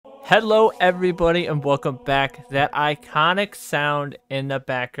Hello everybody and welcome back. That iconic sound in the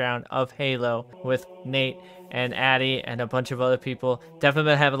background of Halo with Nate and Addi and a bunch of other people.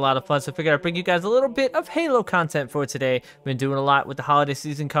 Definitely been having a lot of fun, so I figured I'd bring you guys a little bit of Halo content for today. Been doing a lot with the holiday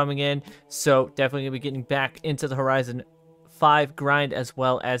season coming in, so definitely gonna be getting back into the Horizon 5 grind, as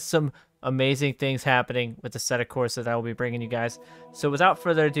well as some amazing things happening with the set of courses that I will be bringing you guys. So without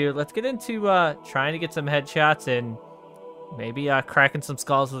further ado, let's get into trying to get some headshots and maybe cracking some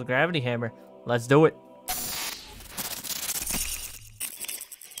skulls with a gravity hammer. Let's do it.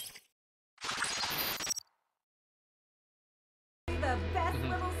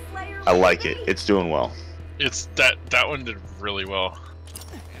 I like it. It's doing well. It's that one did really well.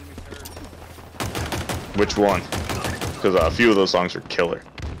 Which one? Because a few of those songs are killer.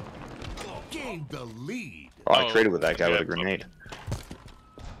 Gain the lead. Oh, I traded with that guy with a grenade.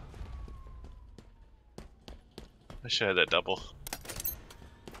 I should have that double.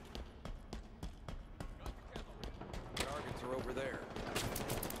 Targets are over there.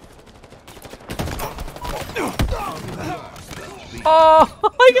 Oh,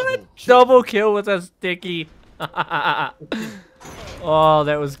 I got a double kill with a sticky. Oh,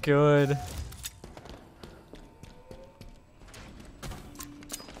 that was good.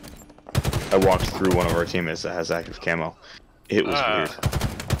 I walked through one of our teammates that has active camo. It was weird.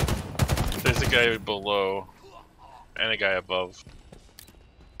 There's a guy below and a guy above.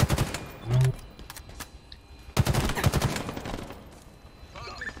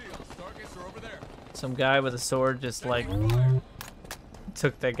 Some guy with a sword just like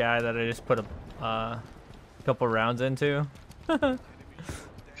took that guy that I just put a couple rounds into. That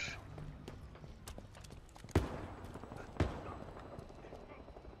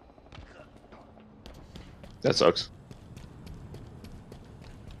sucks.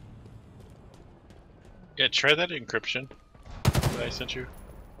 Yeah, try that encryption that I sent you.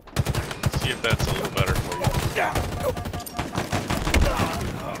 See if that's a little better for you.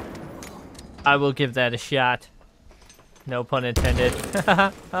 I will give that a shot. No pun intended.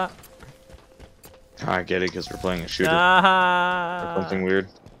 I get it because we're playing a shooter. Ah. Or something weird.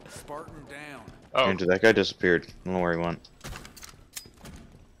 Spartan down. Oh, And that guy disappeared. I don't know where he went.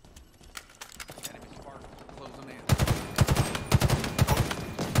 Enemy Spartan closing in.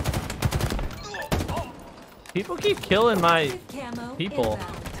 People keep killing my people.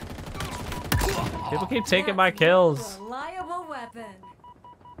 People keep taking my kills. Reliable weapon.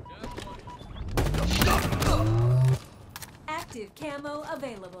 Active camo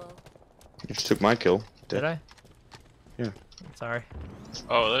available. You just took my kill. Did I? Yeah. Sorry.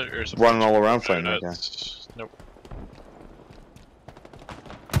 oh, there's a Running all around fighting that guy. Nope.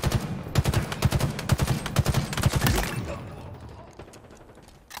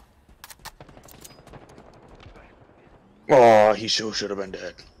 Oh, he sure should have been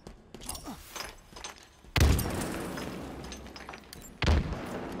dead.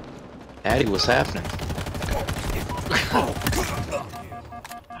 Addi, what's happening?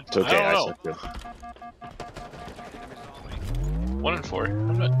 It's okay, I I don't suck you. 1 and 4.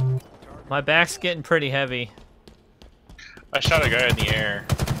 I'm not. My back's getting pretty heavy. I shot a guy in the air.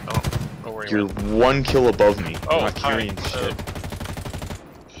 I don't know where he You're went. 1 kill above me. Oh, I'm not hi. carrying shit.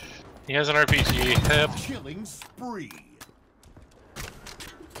 He has an RPG. Yep. Killing spree.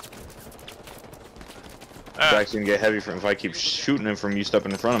 It's actually gonna get heavy from if I keep shooting him from you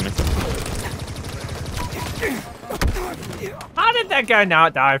stepping in front of me. How did that guy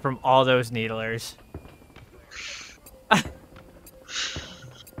not die from all those needlers?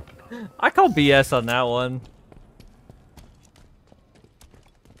 I call BS on that one.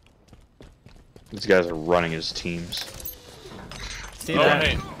 These guys are running as teams. See Oh, that?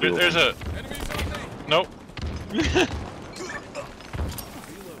 hey, there's a. Nope.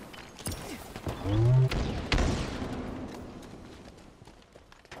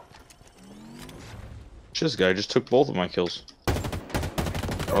 This guy just took both of my kills.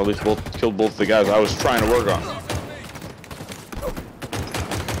 Or at least killed both the guys I was trying to work on.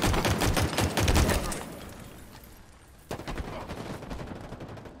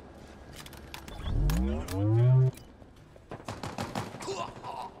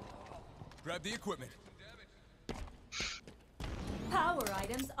 Grab the equipment. Power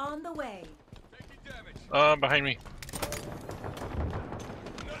items on the way. Behind me.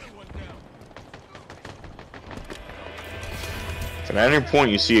 If at any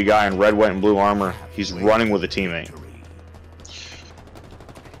point you see a guy in red, white, and blue armor, he's running with a teammate.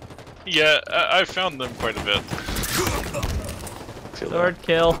 Yeah, I found them quite a bit. Sword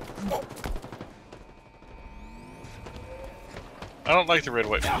kill. I don't like the red,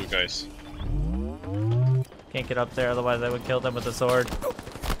 white, blue guys. Can't get up there, otherwise I would kill them with a sword.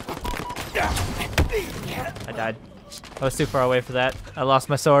 I died. I was too far away for that. I lost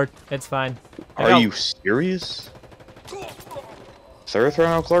my sword. It's fine. Are you serious? Third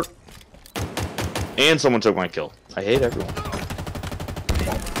round, Clark? And someone took my kill. I hate everyone.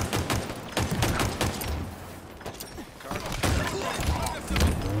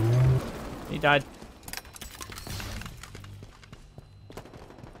 He died.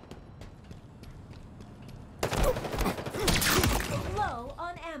 Low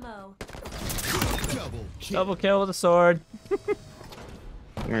on ammo. Double kill with a sword.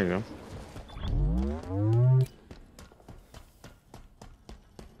 There you go.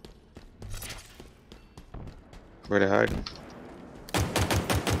 Where they hiding?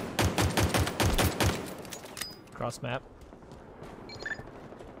 Cross map.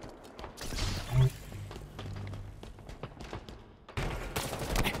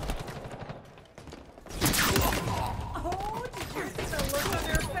 Oh, did you see the look on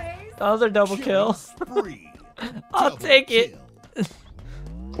their face? Another double kill. Spree. I'll take it.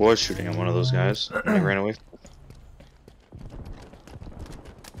 Was shooting at one of those guys. And he ran away.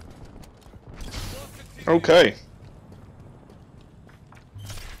 Okay.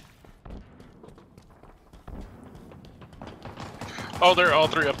 Oh, they're all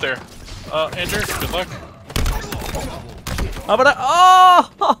three up there. Andrew, good luck. I'm gonna.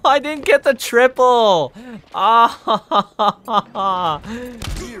 Oh, I didn't get the triple. Ah.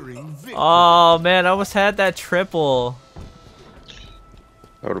 Nearing victory. Oh man, I almost had that triple.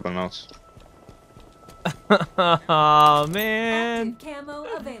 That would have been nice. Oh man, Active camo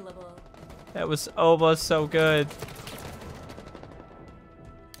available. that was almost so good.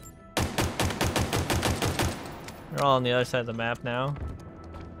 They're all on the other side of the map now.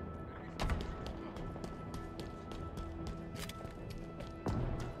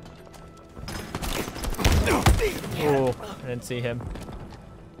 Oh, I didn't see him.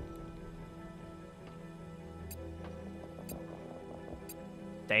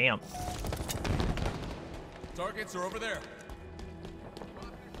 Damn. Targets are over there.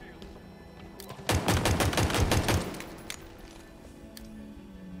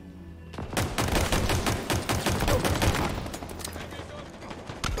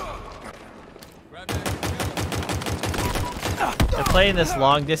 Grab that. They're playing this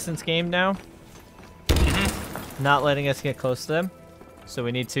long distance game now. Not letting us get close to them. So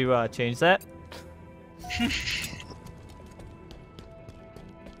we need to change that.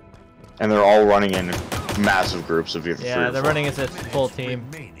 And they're all running in massive groups of either Yeah, they're running as a full team.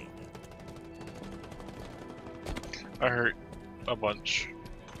 Remaining. I hurt a bunch.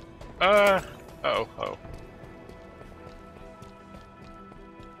 Oh.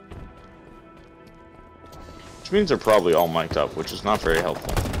 Which means they're probably all mic'd up, which is not very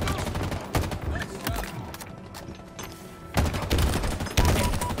helpful.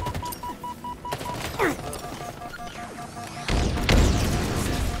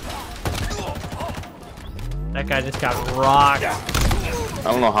 That guy just got rocked. I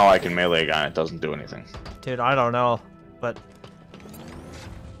don't know how I can melee a guy and it doesn't do anything. Dude, I don't know. But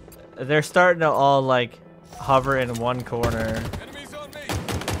they're starting to all like hover in one corner. Enemies on me.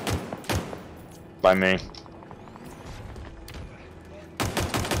 By me.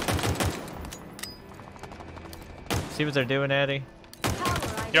 See what they're doing, Addi? Power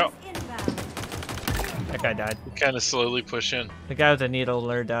items Yep. inbound. That guy died. Kind of slowly push in. The guy with the needle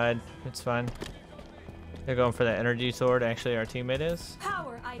lure died. It's fine. They're going for the energy sword. Actually, our teammate is.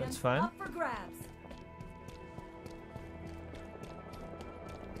 Power items fine. up for grabs.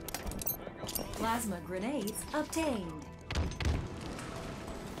 Plasma grenades obtained.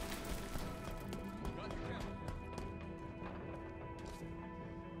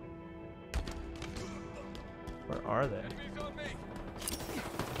 Where are they?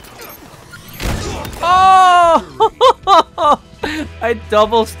 Oh! I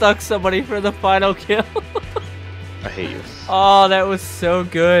double stuck somebody for the final kill. I hate you. Oh, that was so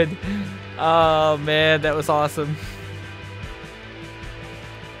good. Oh man, that was awesome.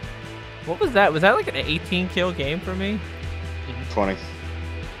 What was that? Was that like an 18 kill game for me? 20.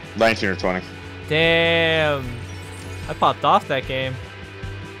 19 or 20. Damn. I popped off that game.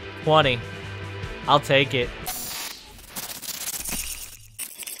 20. I'll take it.